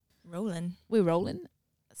Rolling. We're rolling.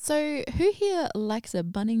 So who here likes a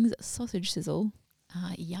Bunnings sausage sizzle?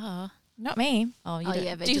 Yeah. Not me. Oh, you Oh, don't.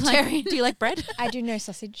 yeah, do you vegetarian. do you like bread? I do no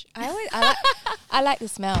sausage. I like the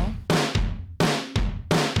smell.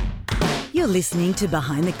 You're listening to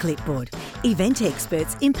Behind the Clipboard, event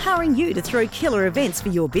experts empowering you to throw killer events for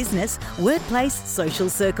your business, workplace, social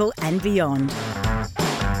circle and beyond.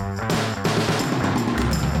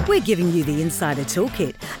 We're giving you the insider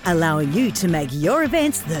toolkit, allowing you to make your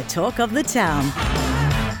events the talk of the town.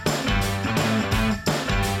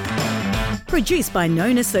 Produced by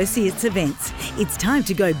Known Associates Events, it's time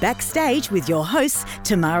to go backstage with your hosts,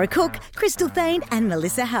 Tamara Cook, Crystal Thane and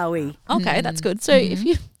Melissa Howie. Okay, that's good. So if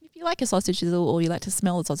you like a sausage sizzle or you like to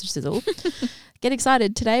smell a sausage sizzle, get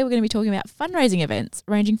excited. Today we're going to be talking about fundraising events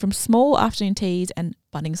ranging from small afternoon teas and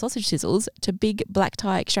Bunnings sausage sizzles to big black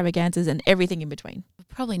tie extravaganzas and everything in between. We're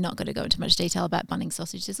probably not going to go into much detail about Bunnings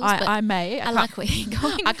sausage sizzles, but I may. I like where you're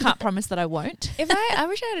going. I can't promise that I won't. I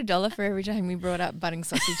wish I had $1 for every time we brought up Bunnings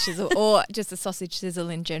sausage sizzle or just a sausage sizzle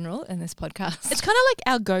in general in this podcast. It's kind of like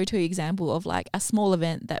our go-to example of like a small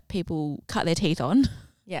event that people cut their teeth on.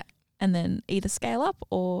 Yeah. And then either scale up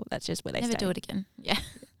or that's just where they Never stay. do it again. Yeah.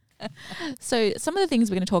 So some of the things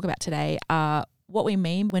we're going to talk about today are what we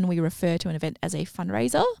mean when we refer to an event as a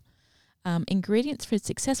fundraiser, ingredients for a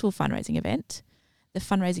successful fundraising event, the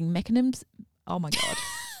fundraising mechanisms. Oh my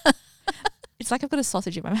God. It's like I've got a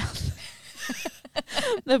sausage in my mouth.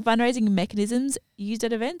 The fundraising mechanisms used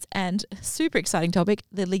at events and super exciting topic,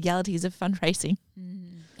 the legalities of fundraising.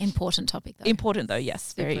 Important topic though. Important though,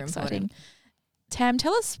 yes. Very Super exciting. important. Tam,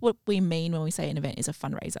 tell us what we mean when we say an event is a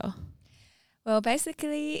fundraiser. Well,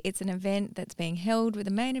 basically, it's an event that's being held with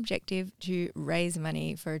the main objective to raise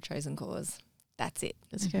money for a chosen cause. That's it.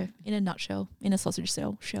 Let's go. In a nutshell, in a sausage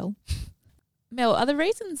shell. Mel, are the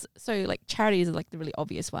reasons, so like charities are like the really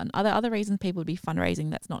obvious one. Are there other reasons people would be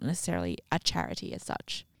fundraising that's not necessarily a charity as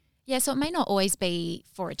such? Yeah, so it may not always be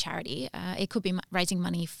for a charity. It could be raising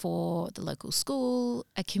money for the local school,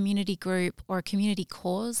 a community group, or a community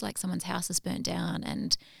cause, like someone's house is burnt down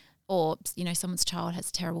or someone's child has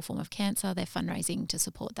a terrible form of cancer. They're fundraising to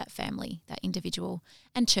support that family, that individual,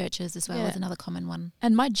 and churches as well is another common one.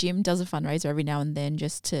 And my gym does a fundraiser every now and then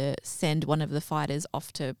just to send one of the fighters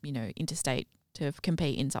off to, interstate to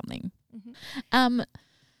compete in something. Mm-hmm.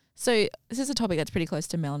 So this is a topic that's pretty close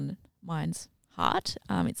to Mel and mine's heart.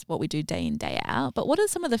 It's what we do day in, day out. But what are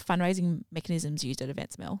some of the fundraising mechanisms used at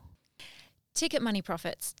events, Mel? Ticket money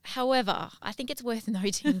profits. However, I think it's worth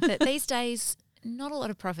noting that these days not a lot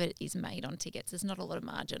of profit is made on tickets. There's not a lot of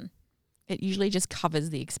margin. It usually just covers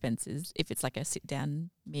the expenses if it's like a sit-down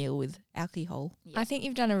meal with alcohol. Yeah. I think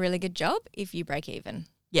you've done a really good job if you break even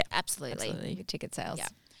Yeah, Absolutely. with ticket sales. Yeah.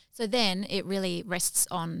 So then it really rests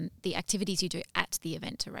on the activities you do at the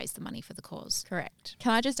event to raise the money for the cause. Correct.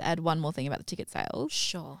 Can I just add one more thing about the ticket sales?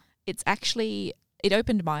 Sure. It's actually, it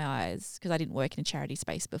opened my eyes because I didn't work in a charity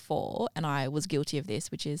space before and I was guilty of this,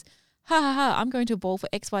 which is, I'm going to a ball for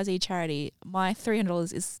XYZ charity. My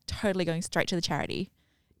 $300 is totally going straight to the charity.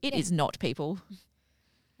 It is not, people.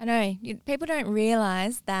 I know. People don't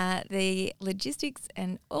realise that the logistics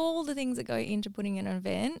and all the things that go into putting an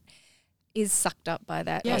event is sucked up by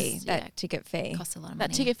that Yes. fee, that ticket fee. It costs a lot of money.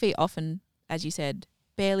 That ticket fee often, as you said,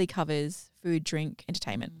 barely covers food, drink,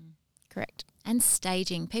 entertainment. Correct. And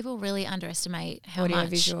staging. People really underestimate how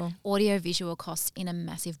Audio-visual. much audio-visual costs in a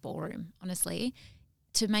massive ballroom, honestly.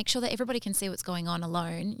 To make sure that everybody can see what's going on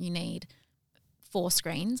alone, you need 4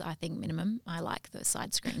 screens, I think, minimum. I like the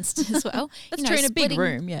side screens as well. That's true in a big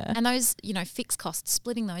room, yeah. And those, fixed costs,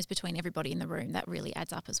 splitting those between everybody in the room, that really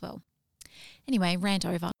adds up as well. Anyway, rant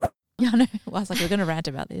over. Yeah, I know. Well, I was like, we're going to rant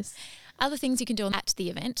about this. Other things you can do at the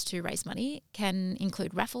event to raise money can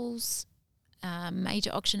include raffles, major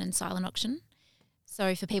auction and silent auction.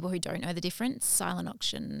 So for people who don't know the difference, silent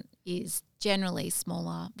auction is generally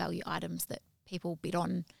smaller value items that people bid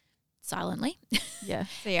on silently. Yeah.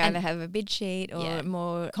 So you either have a bid sheet or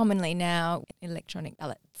more commonly now electronic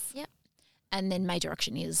ballots. Yep. And then major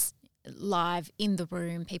auction is live in the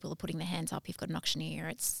room. People are putting their hands up. You've got an auctioneer.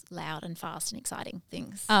 It's loud and fast and exciting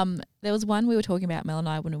things. There was one we were talking about, Mel and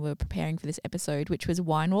I, when we were preparing for this episode, which was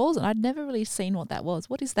wine walls, and I'd never really seen what that was.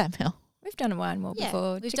 What is that, Mel? We've done a wine wall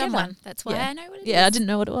before. We've together. done one. That's why Yeah. I know what it is. Yeah, I didn't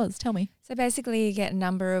know what it was. Tell me. So basically you get a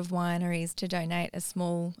number of wineries to donate a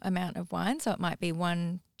small amount of wine. So it might be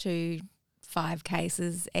 1 to 5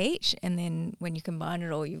 cases each. And then when you combine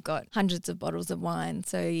it all, you've got hundreds of bottles of wine.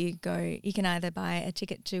 So you can either buy a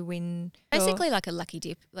ticket to win. Basically like a lucky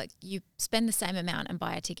dip. Like you spend the same amount and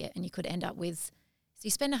buy a ticket and you could end up with So you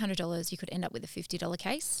spend $100, you could end up with a $50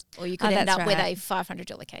 case, or you could Oh, end up that's with right. a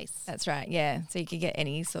 $500 case. That's right. Yeah. So you could get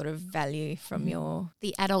any sort of value from your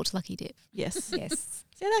The adult lucky dip. Yes. yes.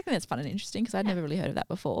 So I think that's fun and interesting because I'd never really heard of that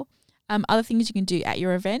before. Other things you can do at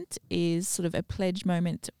your event is sort of a pledge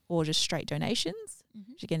moment or just straight donations,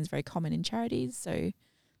 which again is very common in charities. So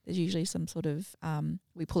there's usually some sort of,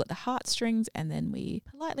 we pull at the heartstrings and then we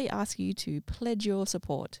politely ask you to pledge your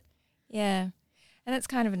support. Yeah. And it's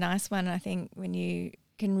kind of a nice one, I think, when you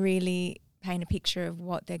can really paint a picture of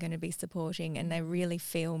what they're going to be supporting and they really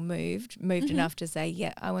feel moved enough to say,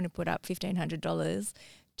 yeah, I want to put up $1,500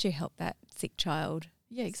 to help that sick child.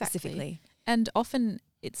 Yeah, exactly. Specifically. And often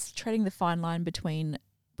it's treading the fine line between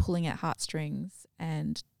pulling at heartstrings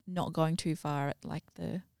and not going too far at like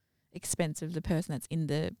the expense of the person that's in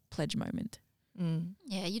the pledge moment. Mm.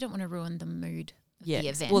 Yeah, you don't want to ruin the mood of the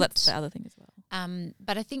Yes. event. Well, that's the other thing as well.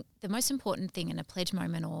 But I think the most important thing in a pledge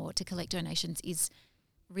moment or to collect donations is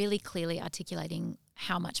really clearly articulating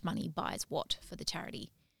how much money buys what for the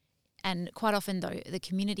charity. And quite often, though, the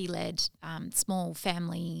community-led small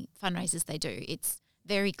family fundraisers they do, it's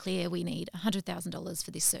very clear we need $100,000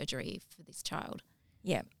 for this surgery for this child.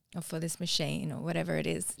 Yeah. Or for this machine or whatever it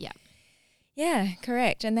is. Yeah. Yeah,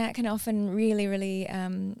 correct. And that can often really, really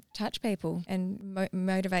touch people and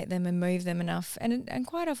motivate them and move them enough. And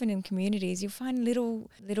quite often in communities, you'll find little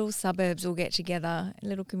suburbs will get together,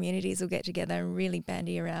 little communities will get together and really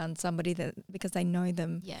bandy around somebody that because they know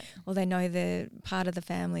them, Yeah. or they know the part of the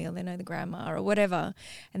family, or they know the grandma or whatever,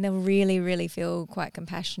 and they'll really, really feel quite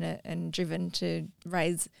compassionate and driven to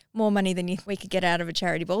raise more money than we could get out of a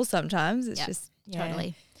charity ball. Sometimes it's just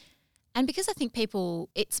Totally. And because I think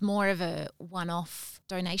it's more of a one-off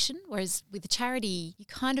donation, whereas with a charity, you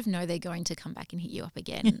kind of know they're going to come back and hit you up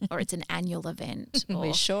again, or it's an annual event. Or,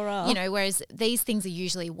 We sure are. You know, whereas these things are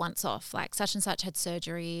usually once off, like such and such had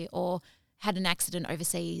surgery or had an accident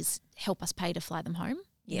overseas, help us pay to fly them home.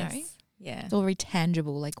 You know? Yeah. It's all very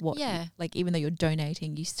tangible. Like what? Yeah. Like even though you're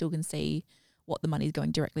donating, you still can see what the money's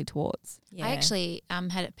going directly towards. Yeah. I actually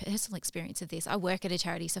had a personal experience of this. I work at a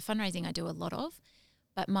charity, so fundraising I do a lot of.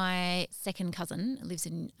 But my second cousin lives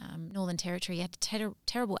in Northern Territory. He had a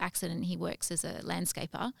terrible accident. He works as a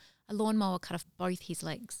landscaper. A lawnmower cut off both his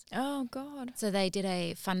legs. Oh, God. So they did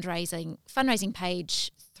a fundraising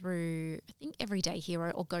page through, I think, Everyday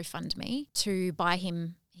Hero or GoFundMe to buy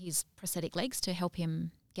him his prosthetic legs to help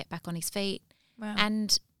him get back on his feet. Wow.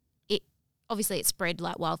 And it spread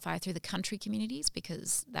like wildfire through the country communities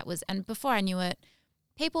because and before I knew it,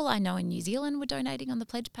 people I know in New Zealand were donating on the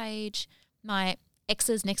pledge page. My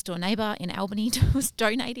ex's next door neighbour in Albany was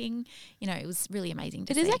donating. You know, it was really amazing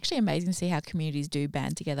to see. It is actually amazing to see how communities do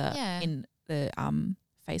band together Yeah. in the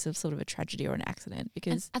face of sort of a tragedy or an accident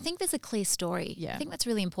because I think there's a clear story. Yeah. I think that's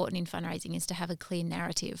really important in fundraising is to have a clear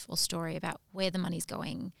narrative or story about where the money's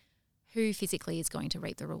going, who physically is going to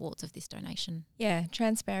reap the rewards of this donation. Yeah,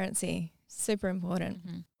 transparency, super important.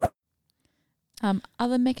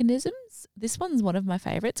 Other mechanisms, this one's one of my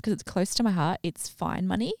favourites because it's close to my heart. It's Fine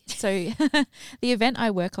Money. So the event I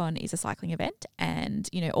work on is a cycling event and,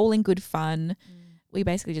 you know, all in good fun. We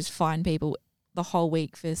basically just fine people the whole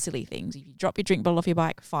week for silly things. If you drop your drink bottle off your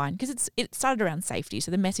bike, fine. Because it started around safety, so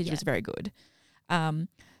the message was very good.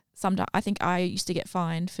 Sometimes I think I used to get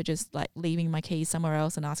fined for just like leaving my keys somewhere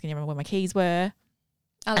else and asking everyone where my keys were.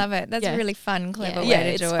 I love it. That's Yeah. a really fun, clever way Yeah, to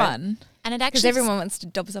it's do it. fun. And it Because actually everyone wants to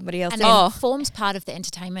dob somebody else. and it forms part of the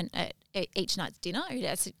entertainment at each night's dinner.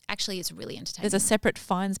 It's really entertaining. There's a separate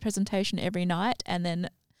fines presentation every night and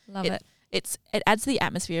then Love it. it adds to the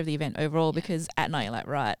atmosphere of the event overall because at night you're like,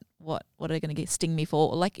 right, what are they going to sting me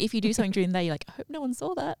for? Or like if you do something during the day, you're like, I hope no one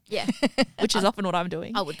saw that, Yeah. which is often what I'm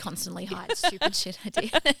doing. I would constantly hide stupid shit I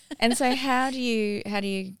did. And so how do you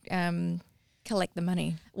collect the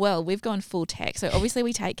money? Well, we've gone full tech. So obviously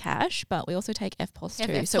we take cash, but we also take FPOS too.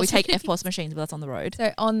 FPOS So we take machines. FPOS machines, but that's on the road.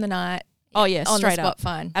 So on the night, Oh yeah, on straight the spot, up.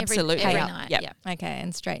 fine. Absolutely. Every Payout. night. Yep. Yeah. Okay,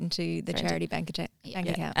 and straight into the Straight charity bank Yeah.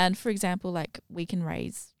 account. And for example, like we can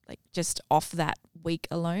raise like just off that week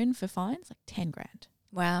alone for fines, like 10 grand.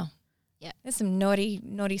 Wow. Yeah. There's some naughty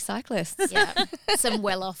cyclists. Yeah. Some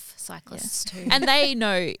well-off cyclists too. And they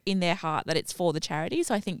know in their heart that it's for the charity.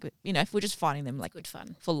 So I think, you know, if we're just finding them like good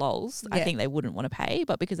fun. for lols, I Yeah. think they wouldn't want to pay,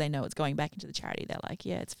 but because they know it's going back into the charity, they're like,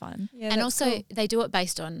 yeah, it's fun. Yeah, And that's also cool. they do it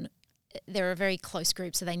based on they're a very close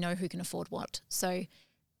group, so they know who can afford what. So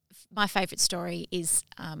my favourite story is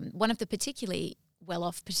one of the particularly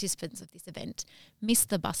well-off participants of this event missed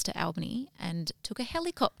the bus to Albany and took a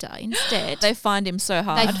helicopter instead. They find him so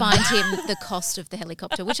hard. They fined him the cost of the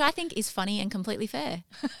helicopter, which I think is funny and completely fair.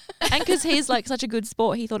 And because he's like such a good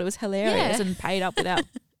sport, he thought it was hilarious Yeah. and paid up without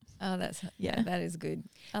Oh, that's Yeah. that is good.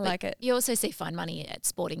 I But like it. You also see fund money at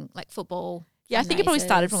sporting, like football. Yeah, I think it probably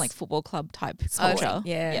started from fundraisers. like football club type Oh, culture.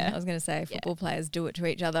 yeah, I was going to say football players do it to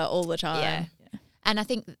each other all the time. Yeah. And I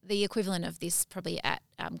think the equivalent of this probably at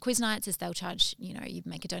quiz nights is they'll charge, you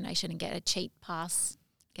make a donation and get a cheat pass,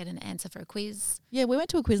 get an answer for a quiz. Yeah, we went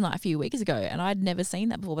to a quiz night a few weeks ago and I'd never seen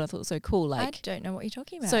that before, but I thought it was so cool. I Like, don't know what you're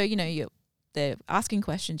talking about. so, they're asking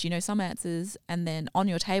questions, some answers, and then on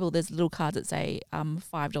your table there's little cards that say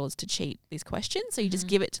 $5 to cheat this question. So you just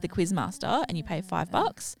give it to the quiz master and you pay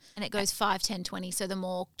 $5. And it goes 5, 10, 20. So the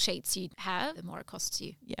more cheats you have, the more it costs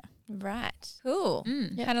you. Yeah. right. Cool.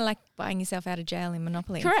 Mm. Kind of like buying yourself out of jail in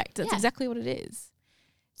Monopoly. Correct. That's Yeah. exactly what it is.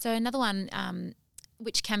 So another one,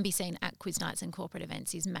 which can be seen at quiz nights and corporate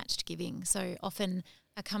events, is matched giving. So often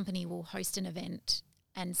a company will host an event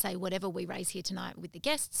and say, whatever we raise here tonight with the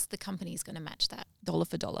guests, the company is going to match that, Dollar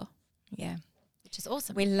for dollar. Yeah. which is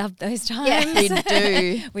awesome. We love those times. Yeah. We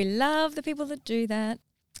do. We love the people that do that.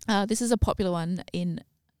 This is a popular one in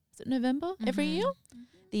November every Mhm. year.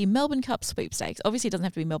 The Melbourne Cup sweepstakes. Obviously, it doesn't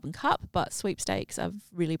have to be Melbourne Cup, but sweepstakes are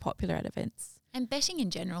really popular at events. And betting in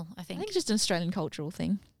general, I I think. think it's just an Australian cultural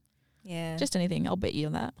thing. Yeah. Just anything. I'll bet you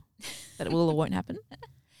on that. That it will or won't happen.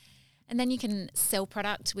 And then you can sell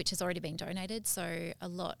product which has already been donated. So a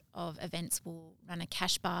lot of events will run a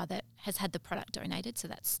cash bar that has had the product donated. So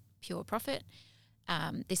that's pure profit.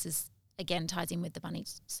 This is, again, ties in with the bunny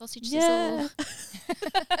sausage sizzle.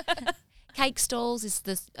 Cake stalls is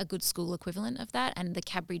a good school equivalent of that. And the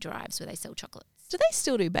Cadbury drives where they sell chocolates. Do they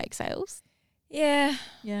still do bake sales? Yeah.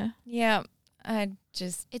 Yeah. Yeah. I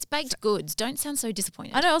just. It's baked goods. Don't sound so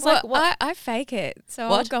disappointed. I know. I was Well, like, what? I fake it. So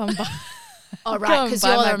What? I'll go and buy. Oh, Go right, and because buy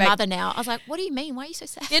you're my a bake- mother now. I was like, what do you mean? Why are you so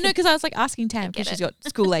sad? Yeah, no, because I was like asking Tam get because she's it. got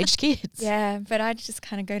school-aged kids. Yeah, but I just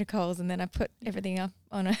kind of go to Coles and then I put everything up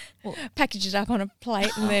on a, Well- package it up on a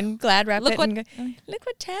plate and then Glad wrap Look it what- and go, look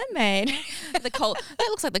what Tam made. The Cole, that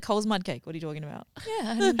looks like the Coles mud cake. What are you talking about?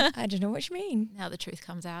 Yeah, I don't know what you mean. Now the truth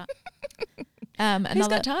comes out. Who's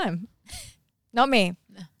Another got time? Not me.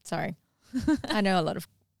 No. Sorry. I know a lot of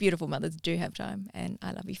beautiful mothers do have time and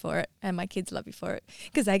I love you for it and my kids love you for it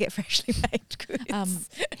because they get freshly baked goods.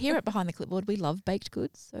 here at Behind the Clipboard, we love baked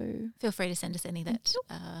goods. So Feel free to send us any that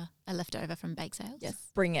are left over from bake sales. yes.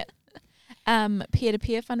 Bring it.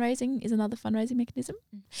 Peer-to-peer fundraising is another fundraising mechanism.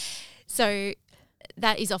 So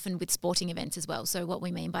that is often with sporting events as well. So what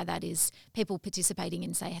we mean by that is people participating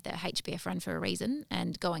in, say, their HBF run for a reason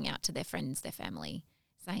and going out to their friends, their family,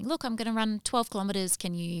 saying, look, I'm going to run 12 kilometres.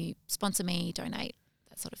 Can you sponsor me, donate,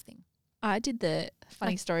 that sort of thing. I did the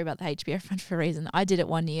funny story about the HBF run for a reason. I did it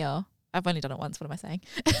 1 year. I've only done it once. What am I saying?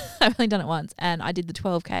 I've only done it once. And I did the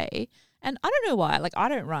 12K. And I don't know why. Like, I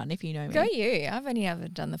don't run, if you know me. Go you. I've only ever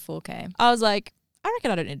done the 4K. I was like, I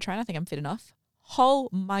reckon I don't need to train. I think I'm fit enough. Oh,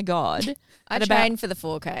 my God. I At about- trained for the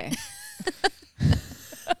 4K.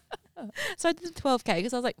 So I did the 12K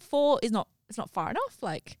because I was like, 4 is not, it's not far enough.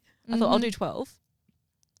 Like, I thought I'll Mhm. do 12.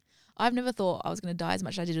 I've never thought I was going to die as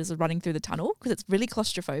much as I did as running through the tunnel because it's really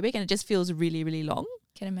claustrophobic and it just feels really, really long.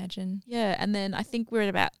 Can imagine. Yeah. And then I think we're at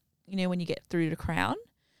about, when you get through to Crown,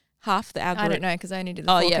 half our group. I don't know because I only did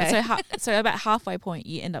the Oh 4K. yeah, so about halfway point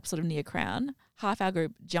you end up sort of near Crown. Half our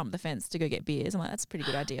group jumped the fence to go get beers. I'm like, that's a pretty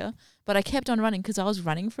good idea. But I kept on running because I was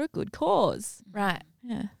running for a good cause. Right.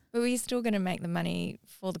 Yeah. But were you still going to make the money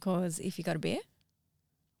for the cause if you got a beer?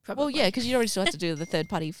 Probably. Well, yeah, because you already still have to do the third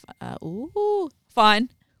party. Fine.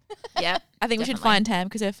 Yeah. I think we should Definitely. find Tam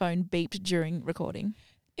because her phone beeped during recording.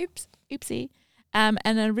 Oops. Oopsie. And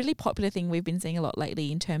a really popular thing we've been seeing a lot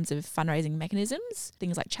lately in terms of fundraising mechanisms,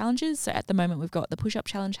 things like challenges. So at the moment we've got the push-up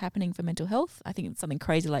challenge happening for mental health. I think it's something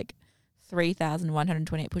crazy like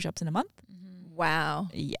 3,128 push-ups in a month. Wow.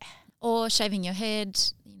 Yeah. Or shaving your head.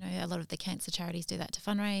 A lot of the cancer charities do that to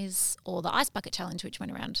fundraise. Or the ice bucket challenge, which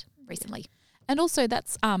went around recently. And also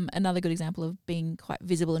that's another good example of being quite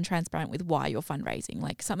visible and transparent with why you're fundraising.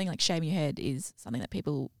 Like something like shaving your head is something that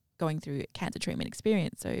people going through cancer treatment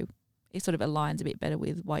experience. So it sort of aligns a bit better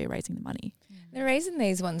with why you're raising the money. The reason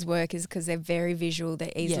these ones work is because they're very visual.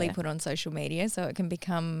 They're easily Yeah. put on social media, so it can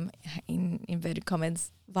become, in inverted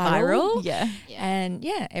commas, viral. Yeah. And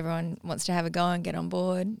yeah, everyone wants to have a go and get on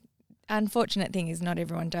board. Unfortunate thing is not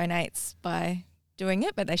everyone donates by doing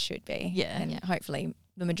it, but they should be. Yeah. And Yeah. hopefully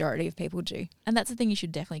the majority of people do. And that's the thing you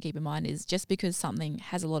should definitely keep in mind is just because something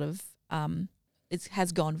has a lot of it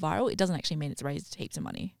has gone viral, it doesn't actually mean it's raised heaps of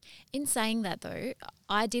money. In saying that, though,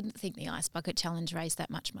 I didn't think the Ice Bucket Challenge raised that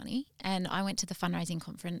much money. And I went to the fundraising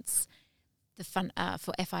conference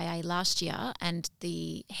for FIA last year, and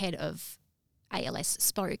the head of ALS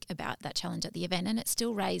spoke about that challenge at the event, and it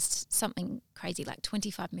still raised something crazy like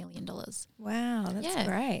 $25 million. Wow, that's I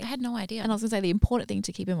great. had no idea. And I was going to say the important thing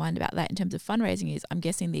to keep in mind about that in terms of fundraising is I'm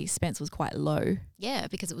guessing the expense was quite low. Yeah,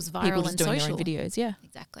 because it was viral People just and doing social. their own videos, yeah.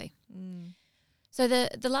 Exactly. Mm. So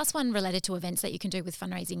the last one related to events that you can do with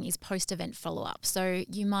fundraising is post-event follow-up. So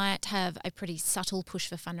you might have a pretty subtle push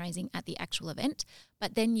for fundraising at the actual event,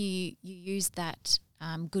 but then you use that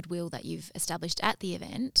goodwill that you've established at the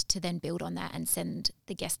event to then build on that and send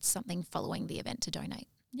the guests something following the event to donate.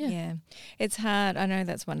 Yeah. It's hard. I know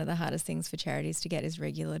that's one of the hardest things for charities to get is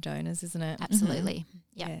regular donors, isn't it? Absolutely.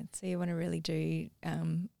 Yeah. So you want to really do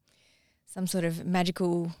some sort of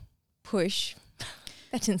magical push.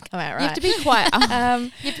 That didn't come out right. You have to be quite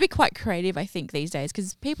you have to be quite creative, I think, these days,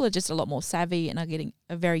 because people are just a lot more savvy and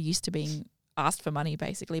are very used to being asked for money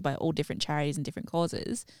basically by all different charities and different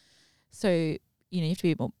causes. So, you have to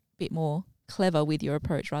be a bit more clever with your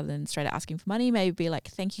approach rather than straight out asking for money. Maybe be like,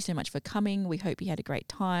 thank you so much for coming. We hope you had a great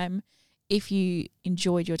time. If you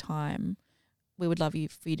enjoyed your time, we would love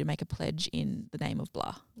for you to make a pledge in the name of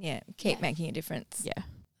blah. Yeah. Keep making a difference. Yeah.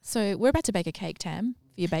 So we're about to bake a cake, Tam,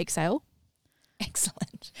 for your bake sale.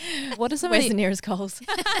 Excellent. What are some Where's of the the nearest Coles?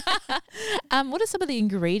 what are some of the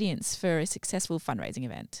ingredients for a successful fundraising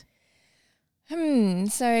event?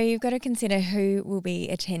 So you've got to consider who will be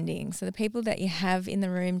attending. So the people that you have in the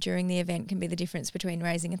room during the event can be the difference between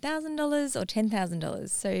raising $1,000 or $10,000.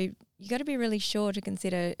 So you got to be really sure to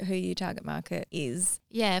consider who your target market is.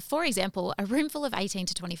 Yeah, for example, a room full of 18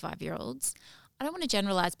 to 25-year-olds, I don't want to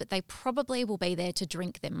generalise, but they probably will be there to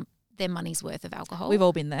drink their money's worth of alcohol. We've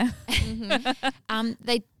all been there.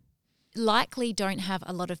 They likely don't have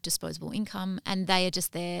a lot of disposable income, and they are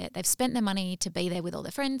just there. They've spent their money to be there with all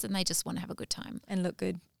their friends, and they just want to have a good time. And look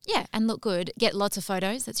good. Yeah, and look good. Get lots of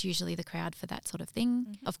photos. That's usually the crowd for that sort of thing.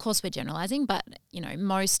 Mm-hmm. Of course, we're generalising, but,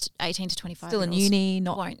 most 18 to 25 Still in uni,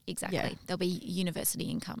 not won't. Exactly. Yeah. There'll be university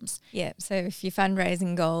incomes. Yeah. So if your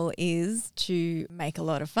fundraising goal is to make a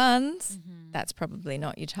lot of funds, that's probably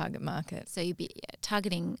not your target market. So you'd be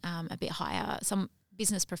targeting a bit higher, some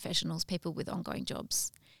business professionals, people with ongoing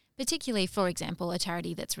jobs. Particularly, for example, a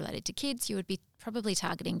charity that's related to kids, you would be probably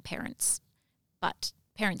targeting parents. But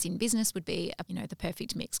parents in business would be, the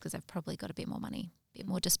perfect mix because they've probably got a bit more money, a bit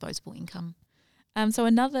more disposable income. So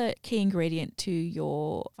another key ingredient to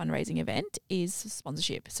your fundraising event is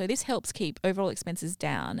sponsorship. So this helps keep overall expenses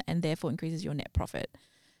down and therefore increases your net profit.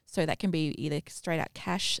 So that can be either straight out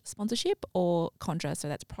cash sponsorship or contra. So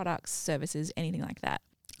that's products, services, anything like that.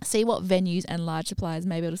 See what venues and large suppliers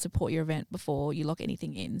may be able to support your event before you lock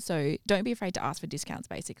anything in. So don't be afraid to ask for discounts,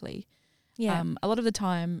 basically. Yeah. A lot of the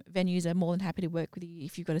time, venues are more than happy to work with you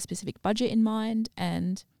if you've got a specific budget in mind.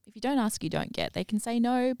 And if you don't ask, you don't get. They can say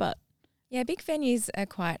no, but... Yeah, big venues are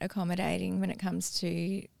quite accommodating when it comes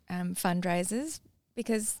to fundraisers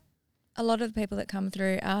because a lot of the people that come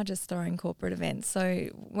through are just throwing corporate events. So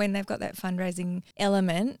when they've got that fundraising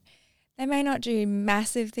element, they may not do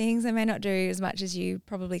massive things. They may not do as much as you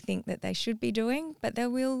probably think that they should be doing, but they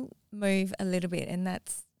will move a little bit, and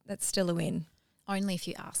that's still a win. Only if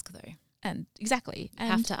you ask, though. And exactly. You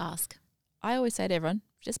And have to ask. I always say to everyone,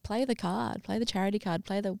 just play the card, play the charity card,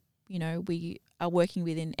 play the, we are working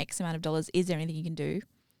within X amount of dollars. Is there anything you can do?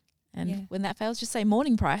 And when that fails, just say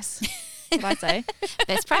morning price. That's what I say.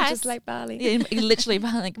 Best price. Just like barley. Yeah, literally,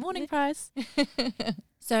 like morning price.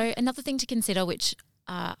 So another thing to consider, which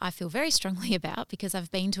I feel very strongly about because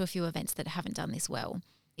I've been to a few events that haven't done this well,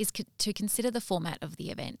 is to consider the format of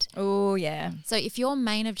the event. Oh, yeah. So if your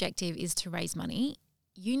main objective is to raise money,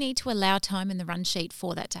 you need to allow time in the run sheet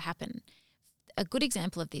for that to happen. A good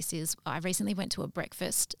example of this is I recently went to a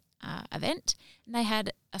breakfast event and they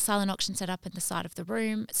had a silent auction set up at the side of the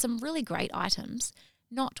room, some really great items,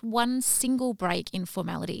 not one single break in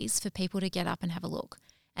formalities for people to get up and have a look.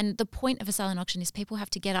 And the point of a silent auction is people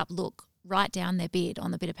have to get up, look, write down their bid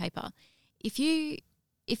on the bit of paper. If you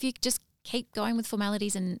just keep going with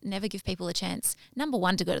formalities and never give people a chance, number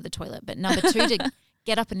one, to go to the toilet, but number two, to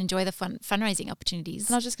get up and enjoy the fundraising opportunities.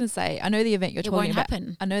 And I was just going to say, I know the event you're talking won't about.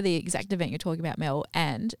 happen. I know the exact event you're talking about, Mel,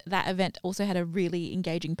 and that event also had a really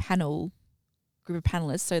engaging group of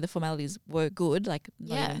panelists, so the formalities were good, like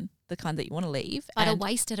not even the kind that you want to leave. But a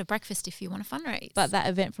waste at a breakfast if you want to fundraise. But that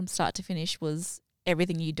event from start to finish was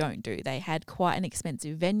everything you don't do. They had quite an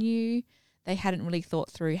expensive venue. They hadn't really thought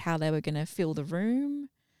through how they were going to fill the room.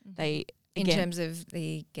 They In terms of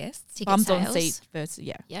the guests? Ticket bums sales. on seat versus,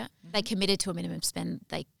 Yeah. They committed to a minimum spend.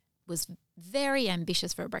 They was very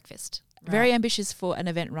ambitious for a breakfast. Very ambitious for an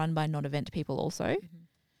event run by non-event people also.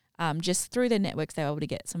 Just through their networks, they were able to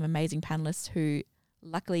get some amazing panelists who,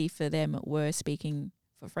 luckily for them, were speaking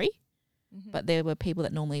for free. but there were people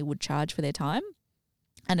that normally would charge for their time.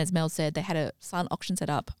 And as Mel said, they had a silent auction set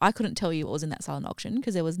up. I couldn't tell you what was in that silent auction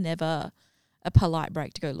because there was never a polite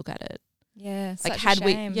break to go look at it. Yeah, Like such had a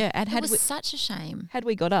we, shame. and It had was we, such a shame. had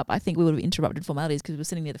we got up, I think we would have interrupted formalities because we were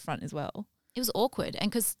sitting near the front as well. It was awkward, and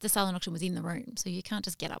because the silent auction was in the room, so you can't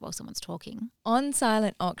just get up while someone's talking. On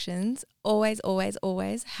silent auctions, always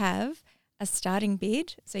have a starting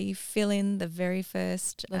bid. So you fill in the very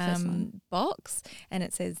first The first one. box, and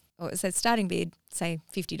it says starting bid, say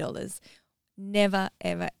 $50. Never,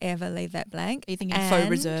 ever, ever leave that blank. Are you thinking faux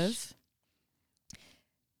reserve?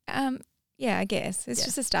 Yeah, I guess. It's Yeah.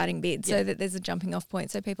 just a starting bid Yeah. so that there's a jumping off point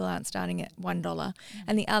so people aren't starting at $1.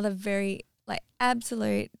 And the other very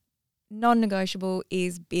absolute non-negotiable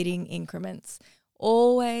is bidding increments.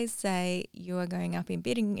 Always say you are going up in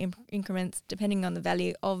bidding increments depending on the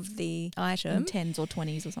value of the item. 10s or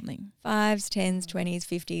 20s or something. 5s, 10s, 20s,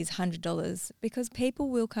 50s, $100, because people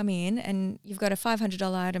will come in and you've got a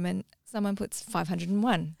 $500 item and someone puts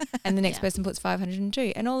 501 and the next Yeah. person puts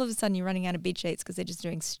 502 and all of a sudden you're running out of bid sheets because they're just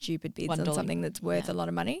doing stupid bids on $1. something that's worth Yeah. a lot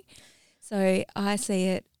of money. So I see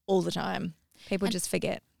it all the time. People And just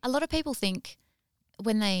forget. A lot of people think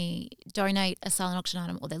when they donate a silent auction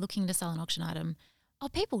item or they're looking to sell an auction item,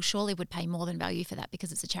 people surely would pay more than value for that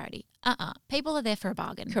because it's a charity. People are there for a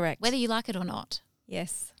bargain. Correct. Whether you like it or not.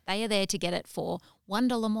 Yes, They are there to get it for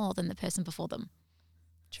 $1 more than the person before them.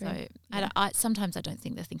 true. So sometimes I don't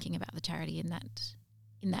think they're thinking about the charity in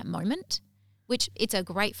that moment, which it's a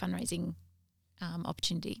great fundraising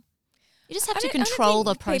opportunity. You just have to control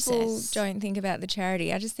the process. People don't think about the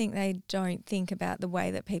charity. I just think they don't think about the way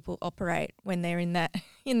that people operate when they're in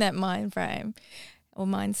that mind frame or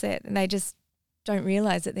mindset, and they just don't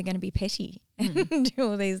realise that they're going to be petty and do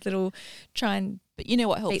all these little try and But you know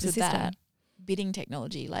what helps beat the with system. that? Bidding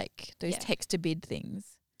technology, like those Yeah. text-to-bid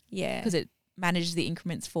things, Yeah. because it manages the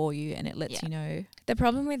increments for you and it lets Yeah. you know. The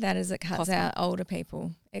problem with that is it cuts Costly. out older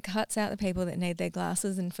people. It cuts out the people that need their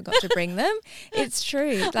glasses and forgot to bring them. It's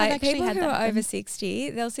true. Like actually people had who that are happen. over 60,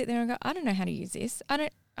 they'll sit there and go, I don't know how to use this. I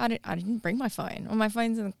didn't bring my phone, or my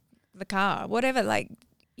phone's in the car, whatever. Like,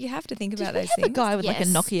 you have to think about Did we those have things. a guy with like a Yes.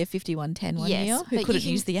 Nokia 5110 one Yes, year but who you couldn't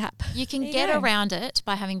can- use the app? You can There you get go. around it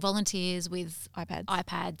by having volunteers with iPads.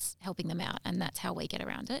 iPads helping them out, and that's how we get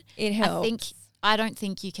around it. It helps. I don't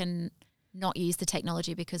think you can not use the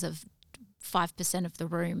technology because of 5% of the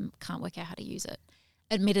room can't work out how to use it.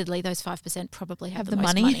 Admittedly, those 5% probably have the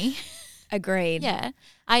most money. Agreed. Yeah,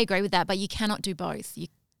 I agree with that, but you cannot do both.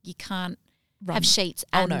 You can't Run. have sheets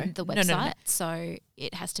Oh, and no. the No, website, no, no. so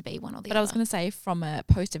it has to be one or the But other. I was going to say, from a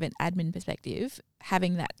post-event admin perspective,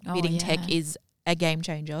 having that Oh, bidding yeah. tech is a game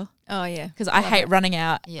changer. Oh, yeah. Because I Love hate it. running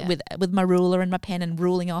out Yeah. with my ruler and my pen and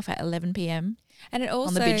ruling off at 11 p.m. And it also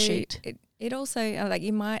on the bid sheet. It also like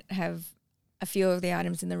you might have a few of the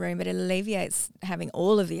items in the room, but it alleviates having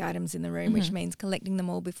all of the items in the room, which Mhm. means collecting them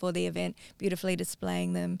all before the event, beautifully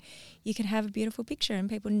displaying them. You can have a beautiful picture, and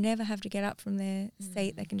people never have to get up from their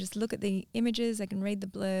seat. They can just look at the images, they can read the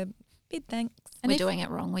blurb. Bid thanks. And We're if- doing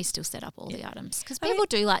it wrong. We still set up all the Yeah. items because I mean, people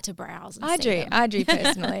do like to browse. And see them. I do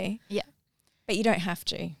personally. Yeah. But you don't have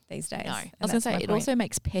to these days. No. and I was going to that's say, my it point. also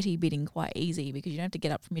makes petty bidding quite easy because you don't have to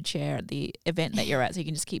get up from your chair at the event that you're at, so you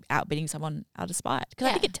can just keep outbidding someone out of spite. Because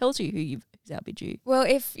I think Yeah. it tells you who's outbid you. Well,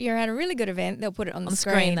 if you're at a really good event, they'll put it on the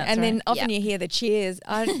screen, that's and then right. often you hear the cheers.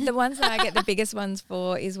 The ones that I get the biggest ones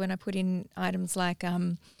for is when I put in items like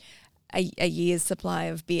a year's supply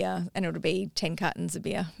of beer, and it'll be 10 cartons of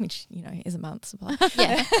beer, which is a month's supply.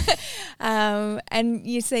 Yeah. And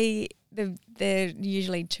you see they're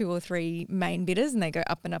usually 2 or 3 main bidders, and they go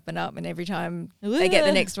up and up and up, and every time they get the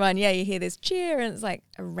Ugh. next one, you hear this cheer, and it's like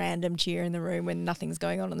a random cheer in the room when nothing's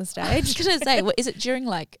going on the I was stage. going to say, is it during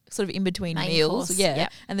like sort of in between Main meals? course, Yeah.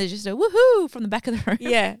 yep. And there's just a woohoo from the back of the room.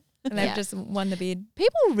 Yeah, and they've Yeah. just won the bid.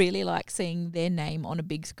 People really like seeing their name on a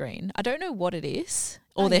big screen. I don't know what it is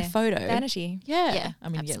or Oh, their yeah. photo. Vanity. Yeah. Yeah, I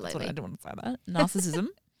mean, yeah, that's what absolutely. I don't want to say that. Narcissism.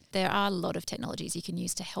 There are a lot of technologies you can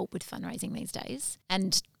use to help with fundraising these days.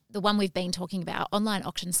 And the one we've been talking about, online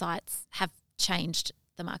auction sites have changed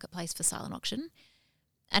the marketplace for silent auction.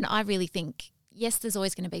 And I really think, yes, there's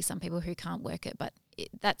always going to be some people who can't work it, but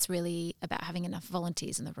that's really about having enough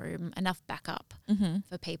volunteers in the room, enough backup Mm-hmm.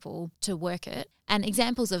 for people to work it. And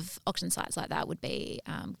examples of auction sites like that would be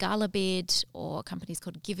GalaBid or companies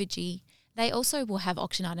called Givergy. They also will have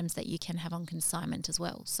auction items that you can have on consignment as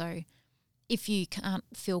well. So if you can't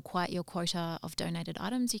fill quite your quota of donated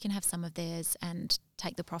items, you can have some of theirs and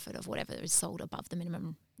take the profit of whatever is sold above the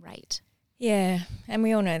minimum rate. Yeah, and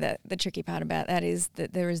we all know that the tricky part about that is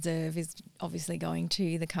that the reserve is obviously going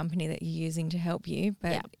to the company that you're using to help you,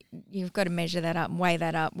 but you've got to measure that up and weigh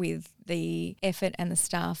that up with the effort and the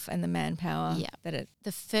staff and the manpower. Yeah. That it.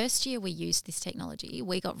 The first year we used this technology,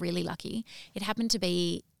 we got really lucky. It happened to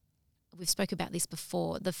be, we've spoke about this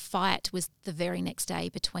before, the fight was the very next day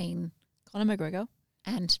between Conor McGregor.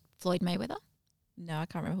 and Floyd Mayweather. No, I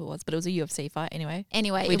can't remember who it was, but it was a UFC fight anyway.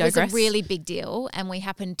 Anyway, We it was a digress. really big deal, and we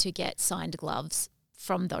happened to get signed gloves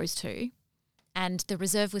from those two. And the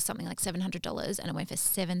reserve was something like $700, and it went for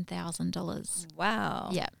 $7,000. Wow.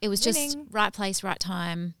 Yeah, it was just Winning. right place, right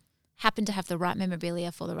time. Happened to have the right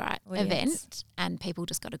memorabilia for the right Audience. event, and people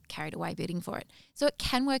just got carried away bidding for it. So it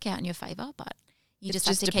can work out in your favour, but you It just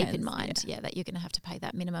have just to keep in depends, mind, that you're going to have to pay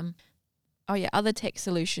that minimum. Oh yeah, other tech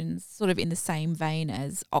solutions sort of in the same vein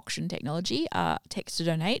as auction technology are text to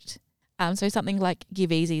donate. So something like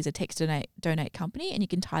GiveEasy is a text to donate company, and you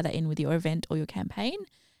can tie that in with your event or your campaign.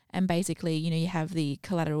 And basically, you have the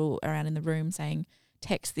collateral around in the room saying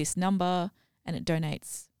text this number, and it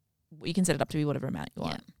donates. You can set it up to be whatever amount you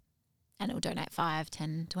want. And it will donate $5,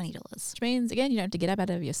 $10, $20. Which means, again, you don't have to get up out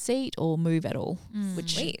of your seat or move at all,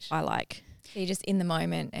 which Sweet. I like. So you're just in the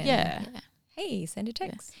moment and Yeah. hey, send a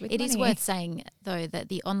text. with It is money. worth saying, though, that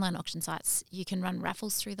the online auction sites, you can run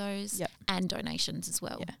raffles through those Yep. and donations as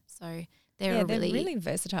well. Yeah. So they're Yeah, a they're really, really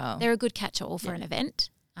versatile. they're a good catch-all for Yeah. an event.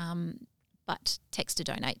 But text to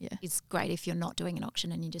donate Yeah. is great if you're not doing an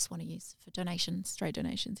auction and you just want to use for donations. Straight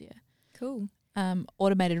donations, yeah. Cool.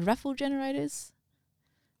 Automated raffle generators.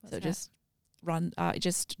 What's So it that? just it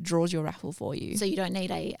just draws your raffle for you. So you don't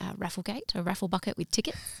need a raffle gate, a raffle bucket with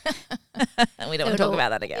tickets. And we don't want to talk about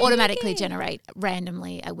that again. Automatically generate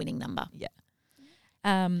randomly a winning number.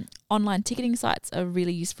 Online ticketing sites are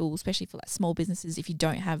really useful, especially for like small businesses if you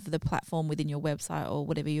don't have the platform within your website or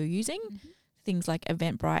whatever you're using. Things like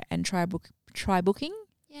Eventbrite and Try Booking.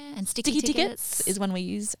 Yeah, and sticky tickets is one we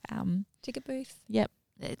use. Ticket booth. Yep.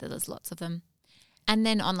 There's lots of them. And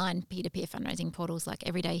then online peer-to-peer fundraising portals like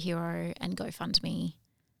Everyday Hero and GoFundMe,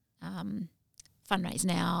 Fundraise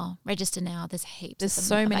Now, Register Now. There's heaps. There's of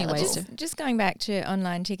so them many available. ways to- Just going back to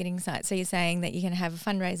online ticketing sites, so you're saying that you can have a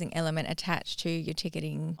fundraising element attached to your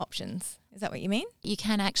ticketing options. Is that what you mean? You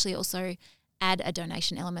can actually also add a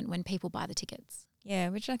donation element when people buy the tickets. Yeah,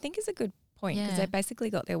 which I think is a good point because Yeah. they've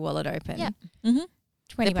basically got their wallet open. Yeah. Mm-hmm.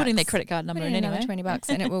 20 They're putting their bucks. credit card number Put in in another anyway. $20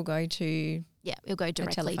 and it will go to Yeah, it'll go a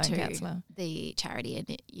directly telephone to counsellor. the charity,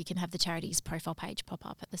 and you can have the charity's profile page pop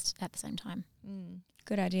up at the same time.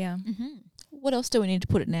 Good idea. Mm-hmm. What else do we need to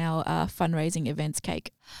put in our fundraising events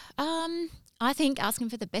cake? I think asking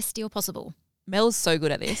for the best deal possible. Mel's so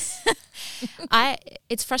good at this.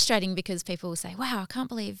 It's frustrating because people will say, "Wow, I can't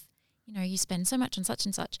believe you spend so much on such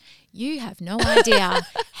and such." You have no idea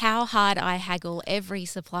how hard I haggle every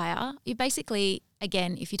supplier. You basically,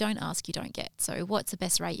 again, if you don't ask, you don't get. So what's the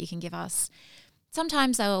best rate you can give us?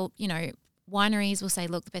 Sometimes they'll, wineries will say,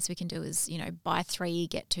 look, the best we can do is, buy 3,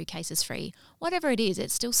 get 2 cases free. Whatever it is,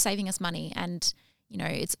 it's still saving us money. And,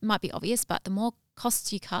 it might be obvious, but the more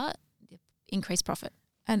costs you cut, the increased profit.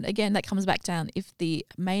 And again, that comes back down. If the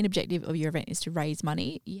main objective of your event is to raise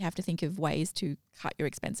money, you have to think of ways to cut your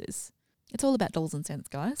expenses. It's all about dollars and cents,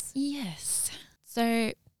 guys. Yes. So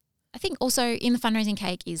I think also in the fundraising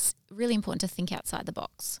cake is really important to think outside the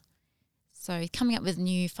box. So coming up with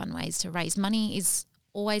new fun ways to raise money is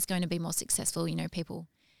always going to be more successful.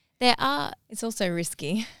 It's also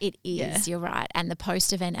risky. It is, Yeah. you're right. And the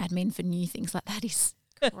post-event admin for new things like that is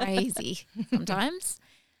crazy sometimes.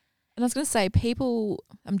 And I was going to say,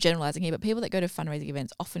 I'm generalizing here, but people that go to fundraising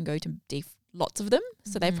events often go to lots of them.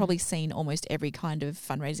 So they've probably seen almost every kind of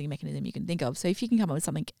fundraising mechanism you can think of. So if you can come up with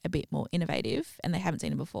something a bit more innovative and they haven't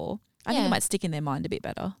seen it before, I think Yeah. it might stick in their mind a bit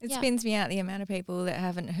better. It Yeah. spins me out the amount of people that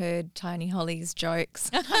haven't heard Tiny Holly's jokes.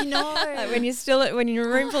 I know. Like when you're in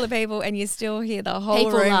a room full of people and you still hear the whole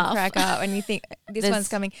People room laugh. crack up and you think this There's- one's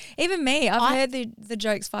coming. Even me, I've I- heard the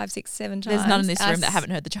jokes 5, 6, 7 times. There's none in this room that Us- haven't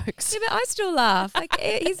heard the jokes. Yeah, but I still laugh. Like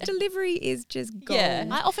his delivery is just gold. Yeah.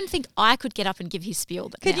 I often think I could get up and give his spiel.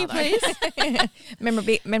 But Could now, you though. please?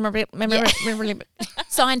 Memorable.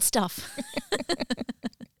 Signed stuff.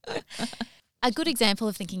 A good example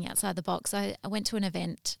of thinking outside the box, I went to an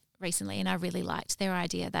event recently and I really liked their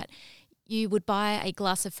idea that you would buy a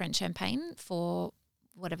glass of French champagne for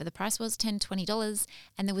whatever the price was, $10, $20,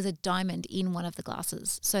 and there was a diamond in one of the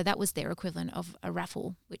glasses. So that was their equivalent of a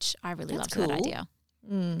raffle, which I really That's loved that cool. idea.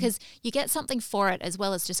 Because you get something for it as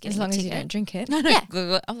well as just As getting long a as you ticket. don't drink it. Yeah.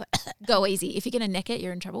 I was like, Go easy. If you're going to neck it,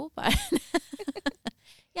 you're in trouble. But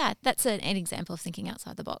yeah, that's an example of thinking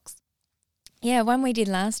outside the box. Yeah, one we did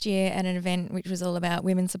last year at an event which was all about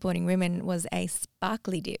women supporting women was a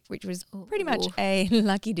sparkly dip, which was pretty much a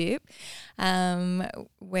lucky dip,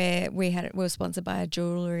 where we were sponsored by a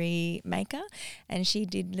jewellery maker, and she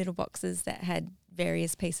did little boxes that had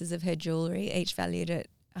various pieces of her jewellery, each valued at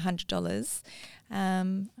 $100. I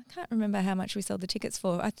can't remember how much we sold the tickets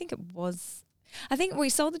for. I think we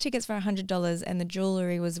sold the tickets for $100 and the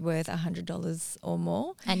jewellery was worth $100 or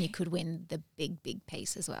more. And you could win the big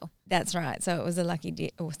piece as well. That's right. So it was a lucky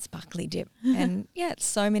dip or sparkly dip. And yeah,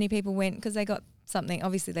 so many people went because they got something.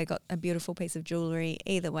 Obviously, they got a beautiful piece of jewellery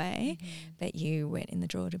either way, but you went in the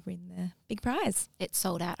draw to win the big prize. It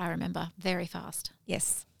sold out, I remember, very fast.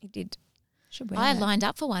 Yes, it did. Should wear I that. lined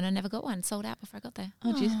up for one and never got one. Sold out before I got there.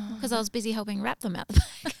 Oh, geez. Because I was busy helping wrap them out the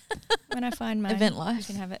back. When I find mine, Event you life.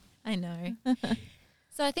 can have it. I know.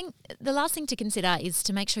 So I think the last thing to consider is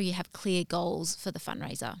to make sure you have clear goals for the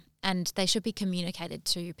fundraiser, and they should be communicated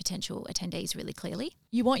to potential attendees really clearly.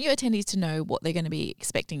 You want your attendees to know what they're going to be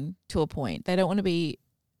expecting to a point. They don't want to be,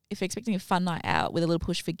 if you're expecting a fun night out with a little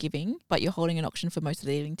push for giving, but you're holding an auction for most of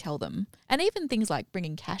the evening, tell them. And even things like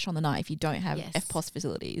bringing cash on the night if you don't have Yes. FPOS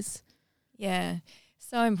facilities. Yeah,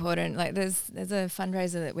 so important. Like there's a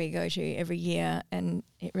fundraiser that we go to every year and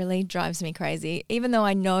it really drives me crazy. Even though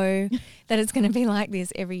I know that it's going to be like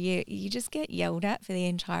this every year, you just get yelled at for the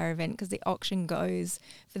entire event because the auction goes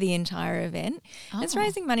for the entire event. It's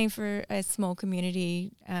raising money for a small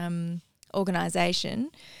community organisation,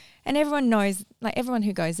 and everyone knows, like everyone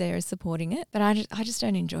who goes there is supporting it, but I just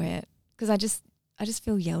don't enjoy it because I just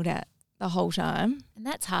feel yelled at the whole time. And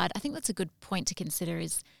that's hard. I think that's a good point to consider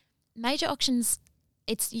is major auctions,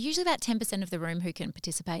 it's usually about 10% of the room who can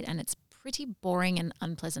participate, and it's pretty boring and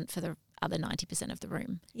unpleasant for the other 90% of the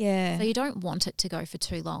room. Yeah. So you don't want it to go for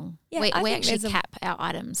too long. Yeah, we I think actually there's cap our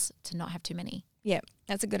items to not have too many. Yeah,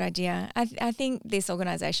 that's a good idea. I think this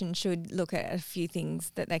organisation should look at a few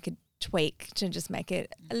things that they could tweak to just make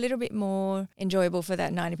it a little bit more enjoyable for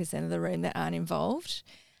that 90% of the room that aren't involved.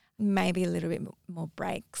 Maybe a little bit more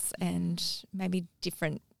breaks and maybe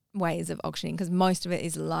different ways of auctioning because most of it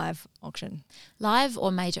is live auction. Live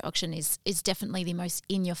or major auction is definitely the most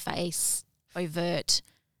in-your-face, overt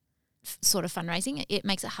sort of fundraising. It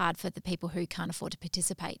makes it hard for the people who can't afford to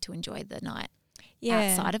participate to enjoy the night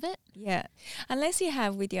outside of it. Yeah. Unless you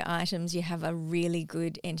have with your items, you have a really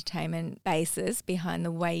good entertainment basis behind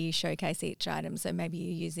the way you showcase each item. So maybe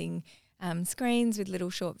you're using screens with little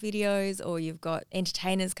short videos, or you've got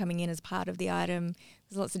entertainers coming in as part of the item.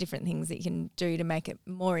 There's lots of different things that you can do to make it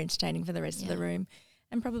more entertaining for the rest of the room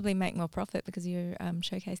and probably make more profit because you're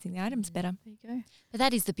showcasing the items better. There you go. But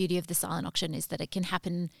that is the beauty of the silent auction, is that it can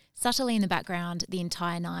happen subtly in the background the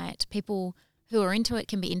entire night. People who are into it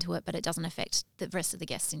can be into it, but it doesn't affect the rest of the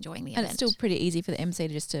guests enjoying the And event. it's still pretty easy for the MC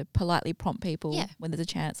to just to politely prompt people Yeah. when there's a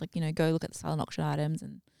chance, like, go look at the silent auction items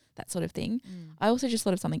and that sort of thing. I also just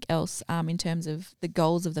thought of something else in terms of the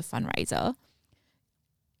goals of the fundraiser.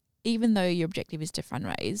 Even though your objective is to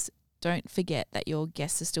fundraise, don't forget that your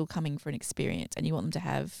guests are still coming for an experience and you want them to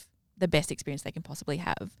have the best experience they can possibly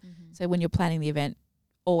have. So when you're planning the event,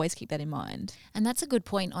 always keep that in mind. And that's a good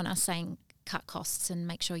point on us saying cut costs and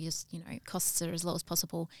make sure your costs are as low as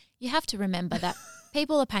possible. You have to remember that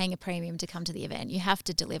people are paying a premium to come to the event. You have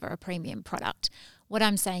to deliver a premium product. What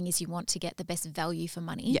I'm saying is you want to get the best value for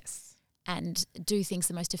money. Yes. And do things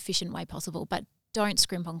the most efficient way possible, but don't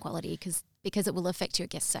scrimp on quality because it will affect your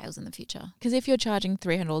guest sales in the future. Because if you're charging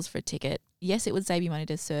 $300 for a ticket, yes, it would save you money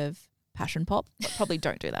to serve Passion Pop, but probably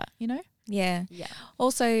don't do that, Yeah. Yeah.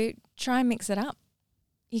 Also, try and mix it up.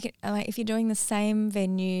 You can, like, if you're doing the same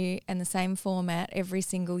venue and the same format every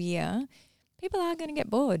single year, people are going to get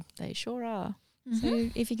bored. They sure are. So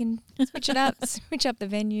if you can switch it up, switch up the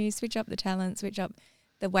venue, switch up the talent, switch up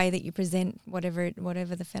the way that you present whatever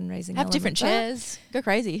the fundraising. Have different elements are. chairs. Go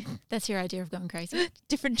crazy. That's your idea of going crazy.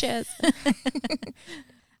 Different chairs.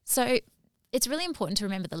 So it's really important to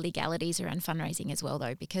remember the legalities around fundraising as well,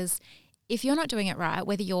 though, because if you're not doing it right,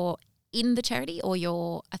 whether you're in the charity or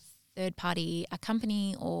you're a third party, a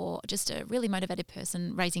company, or just a really motivated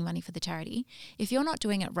person raising money for the charity, if you're not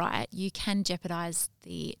doing it right, you can jeopardize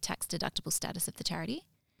the tax deductible status of the charity.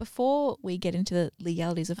 Before we get into the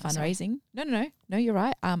legalities of fundraising, no, you're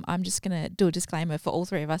right. I'm just going to do a disclaimer for all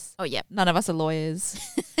three of us. Oh, yeah. None of us are lawyers.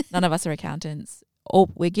 None of us are accountants.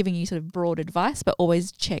 We're giving you sort of broad advice, but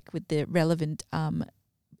always check with the relevant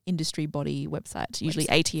industry body website, usually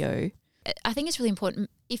ATO. I think it's really important.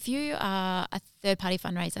 If you are a third-party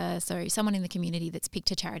fundraiser, so someone in the community that's picked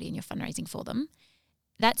a charity and you're fundraising for them,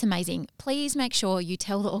 that's amazing. Please make sure you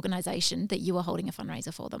tell the organisation that you are holding a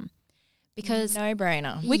fundraiser for them. Because No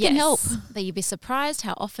brainer. We can help. That you'd be surprised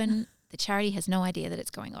how often the charity has no idea that it's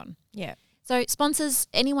going on. Yeah. So sponsors,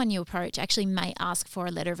 anyone you approach actually may ask for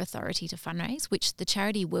a letter of authority to fundraise, which the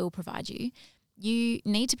charity will provide you. You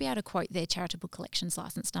need to be able to quote their charitable collections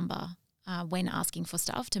license number when asking for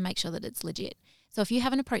stuff to make sure that it's legit. So if you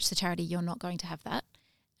haven't approached the charity, you're not going to have that.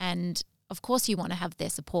 And of course you want to have their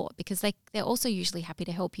support because they're also usually happy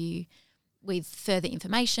to help you with further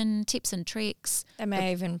information, tips and tricks. They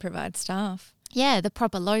may even provide staff. Yeah, the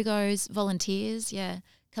proper logos, volunteers,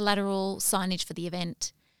 collateral, signage for the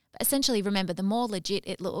event. But essentially, remember, the more legit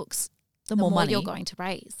it looks, the more money you're going to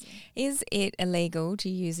raise. Is it illegal to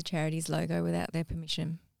use a charity's logo without their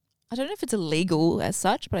permission? I don't know if it's illegal as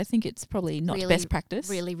such, but I think it's probably not best practice.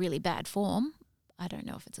 Really, really bad form. I don't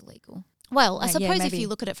know if it's illegal. Well, I suppose if you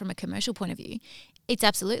look at it from a commercial point of view, it's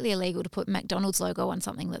absolutely illegal to put McDonald's logo on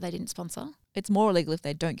something that they didn't sponsor. It's more illegal if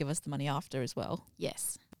they don't give us the money after as well.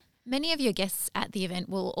 Yes. Many of your guests at the event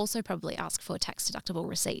will also probably ask for tax-deductible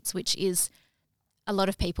receipts, which is a lot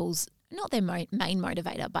of people's, not their main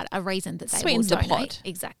motivator, but a reason that they will donate. Pot.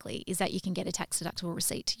 Exactly, is that you can get a tax-deductible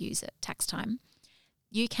receipt to use at tax time.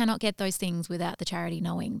 You cannot get those things without the charity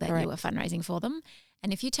knowing that you are fundraising for them.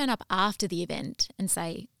 And if you turn up after the event and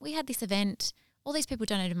say, we had this event, all these people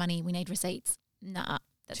donated money, we need receipts. Nah,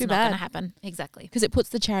 that's not going to happen. Exactly. Because it puts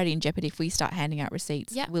the charity in jeopardy if we start handing out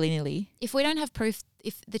receipts willy-nilly. If we don't have proof,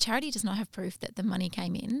 if the charity does not have proof that the money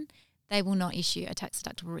came in, they will not issue a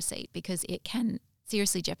tax-deductible receipt because it can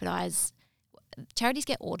seriously jeopardise. Charities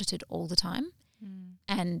get audited all the time.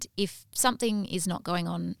 And if something is not going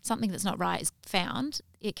on, something that's not right is found,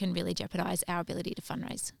 it can really jeopardise our ability to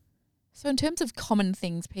fundraise. So in terms of common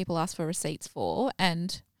things people ask for receipts for,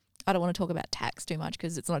 and I don't want to talk about tax too much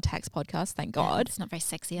because it's not a tax podcast, thank God. It's not very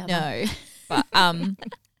sexy, are they? No. But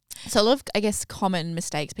so a lot of, I guess, common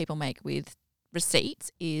mistakes people make with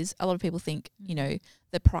receipts is a lot of people think, you know,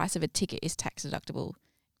 the price of a ticket is tax deductible.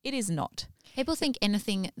 It is not. People think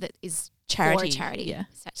anything that is charity, for a charity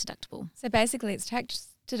is tax deductible. So basically it's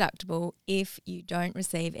tax deductible if you don't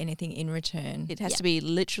receive anything in return. It has to be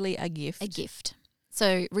literally a gift. A gift.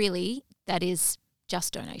 So really that is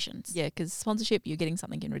just donations. Yeah, because sponsorship, you're getting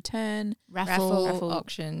something in return. Raffle,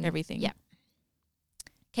 auction. Everything. Yeah.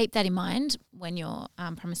 Keep that in mind when you're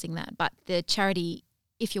promising that. But the charity,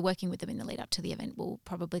 if you're working with them in the lead up to the event, will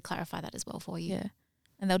probably clarify that as well for you. Yeah.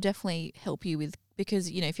 And they'll definitely help you with,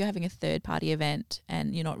 because, you know, if you're having a third party event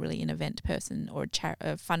and you're not really an event person or a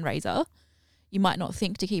fundraiser, you might not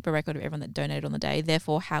think to keep a record of everyone that donated on the day.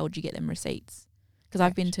 Therefore, how would you get them receipts? Because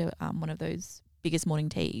I've been to one of those biggest morning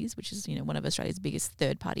teas, which is, you know, one of Australia's biggest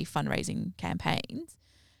third party fundraising campaigns.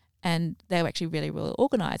 And they were actually really, really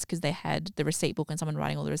organised because they had the receipt book and someone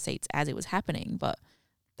writing all the receipts as it was happening. But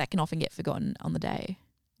that can often get forgotten on the day.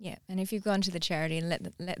 Yeah, and if you've gone to the charity and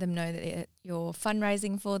let them know that you're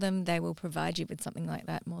fundraising for them, they will provide you with something like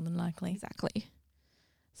that more than likely. Exactly.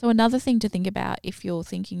 So another thing to think about if you're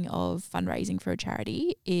thinking of fundraising for a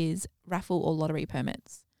charity is raffle or lottery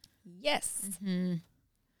permits. Yes. Mm-hmm.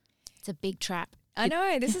 It's a big trap. I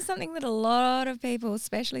know. This is something that a lot of people,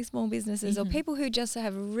 especially small businesses or people who just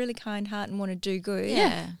have a really kind heart and want to do good,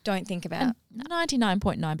 don't think about. And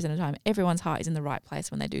 99.9% of the time, everyone's heart is in the right place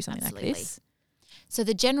when they do something like this. So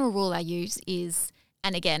the general rule I use is,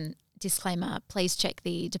 and again, disclaimer, please check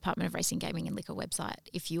the Department of Racing, Gaming and Liquor website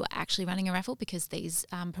if you are actually running a raffle because these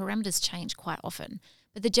parameters change quite often.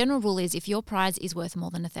 But the general rule is if your prize is worth more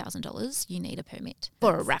than $1,000, you need a permit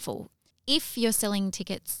for a raffle. If you're selling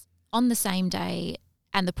tickets on the same day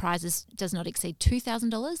and the prize does not exceed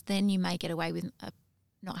 $2,000, then you may get away with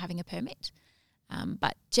not having a permit.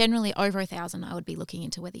 But generally over $1,000, I would be looking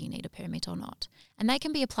into whether you need a permit or not. And they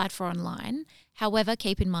can be applied for online. However,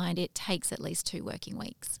 keep in mind it takes at least 2 working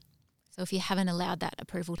weeks. So if you haven't allowed that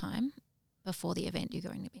approval time before the event, you're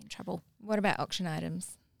going to be in trouble. What about auction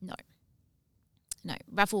items? No.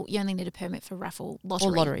 Raffle, you only need a permit for raffle lottery.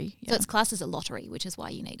 Or lottery, yeah. So it's classed as a lottery, which is why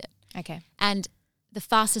you need it. Okay. And the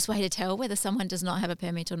fastest way to tell whether someone does not have a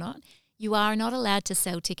permit or not, you are not allowed to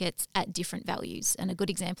sell tickets at different values. And a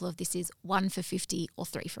good example of this is 1 for 50 or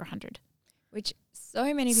 3 for 100. Which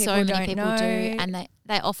so many people do, and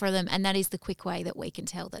they offer them, and that is the quick way that we can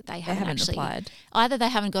tell that they haven't actually applied. Either they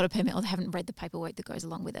haven't got a permit or they haven't read the paperwork that goes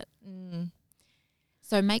along with it.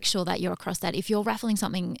 So make sure that you're across that. If you're raffling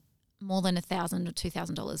something more than $1,000 or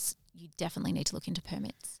 $2,000, you definitely need to look into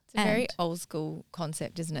permits. It's a very old school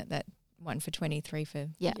concept, isn't it? That 1 for 20, 3 for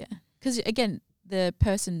Because again, the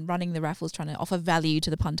person running the raffle is trying to offer value to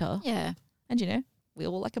the punter. Yeah, and you know, we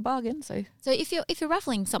all like a bargain. So if you're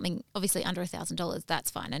raffling something obviously under $1,000, that's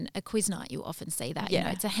fine. And a quiz night, you often see that. Yeah. You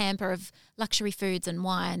know, it's a hamper of luxury foods and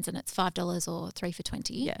wines, and it's $5 or 3 for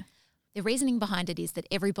 20. Yeah. The reasoning behind it is that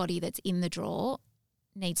everybody that's in the draw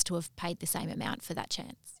needs to have paid the same amount for that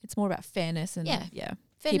chance. It's more about fairness and Fairness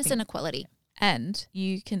keeping- and equality. And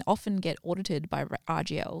you can often get audited by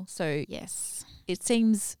RGL. So Yes. it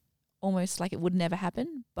seems almost like it would never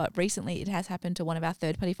happen, but recently it has happened to one of our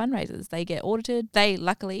third-party fundraisers. They get audited. They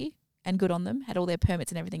luckily, and good on them, had all their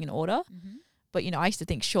permits and everything in order. Mm-hmm. But, I used to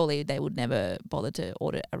think surely they would never bother to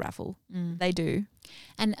audit a raffle. They do.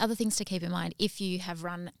 And other things to keep in mind, if you have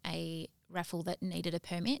run a raffle that needed a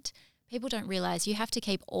permit, people don't realise you have to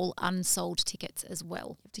keep all unsold tickets as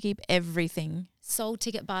well. You have to keep everything. Sold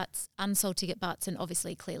ticket butts, unsold ticket butts, and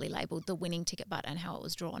obviously clearly labelled the winning ticket butt and how it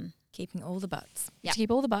was drawn. Keeping all the butts. You have to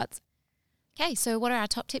keep all the butts. Okay, so what are our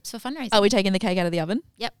top tips for fundraising? Are we taking the cake out of the oven?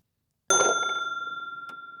 Yep.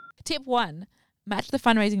 Tip 1, match the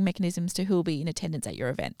fundraising mechanisms to who will be in attendance at your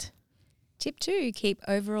event. Tip 2, keep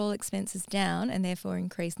overall expenses down and therefore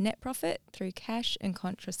increase net profit through cash and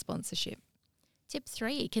contra sponsorship. Tip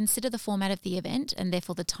 3, consider the format of the event and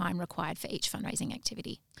therefore the time required for each fundraising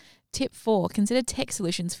activity. Tip 4, consider tech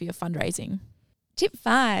solutions for your fundraising. Tip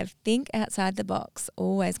 5, think outside the box.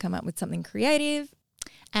 Always come up with something creative.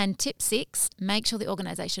 And tip 6, make sure the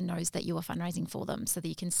organisation knows that you are fundraising for them so that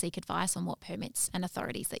you can seek advice on what permits and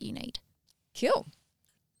authorities that you need. Cool.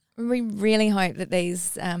 We really hope that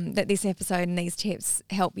this episode and these tips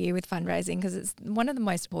help you with fundraising, because it's one of the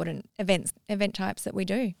most important event types that we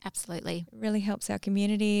do. Absolutely. It really helps our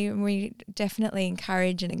community, and we definitely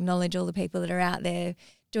encourage and acknowledge all the people that are out there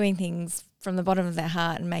doing things from the bottom of their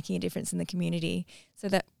heart and making a difference in the community. So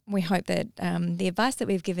that we hope that the advice that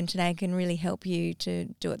we've given today can really help you to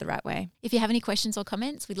do it the right way. If you have any questions or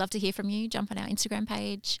comments, we'd love to hear from you. Jump on our Instagram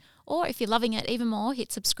page, or if you're loving it even more,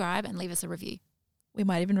 hit subscribe and leave us a review. We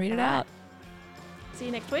might even read it out. See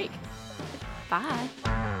you next week. Bye.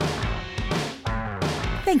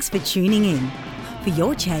 Thanks for tuning in. For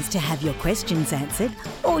your chance to have your questions answered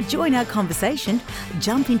or join our conversation,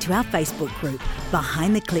 jump into our Facebook group,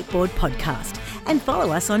 Behind the Clipboard Podcast, and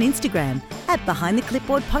follow us on Instagram @Behind the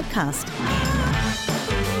Clipboard Podcast.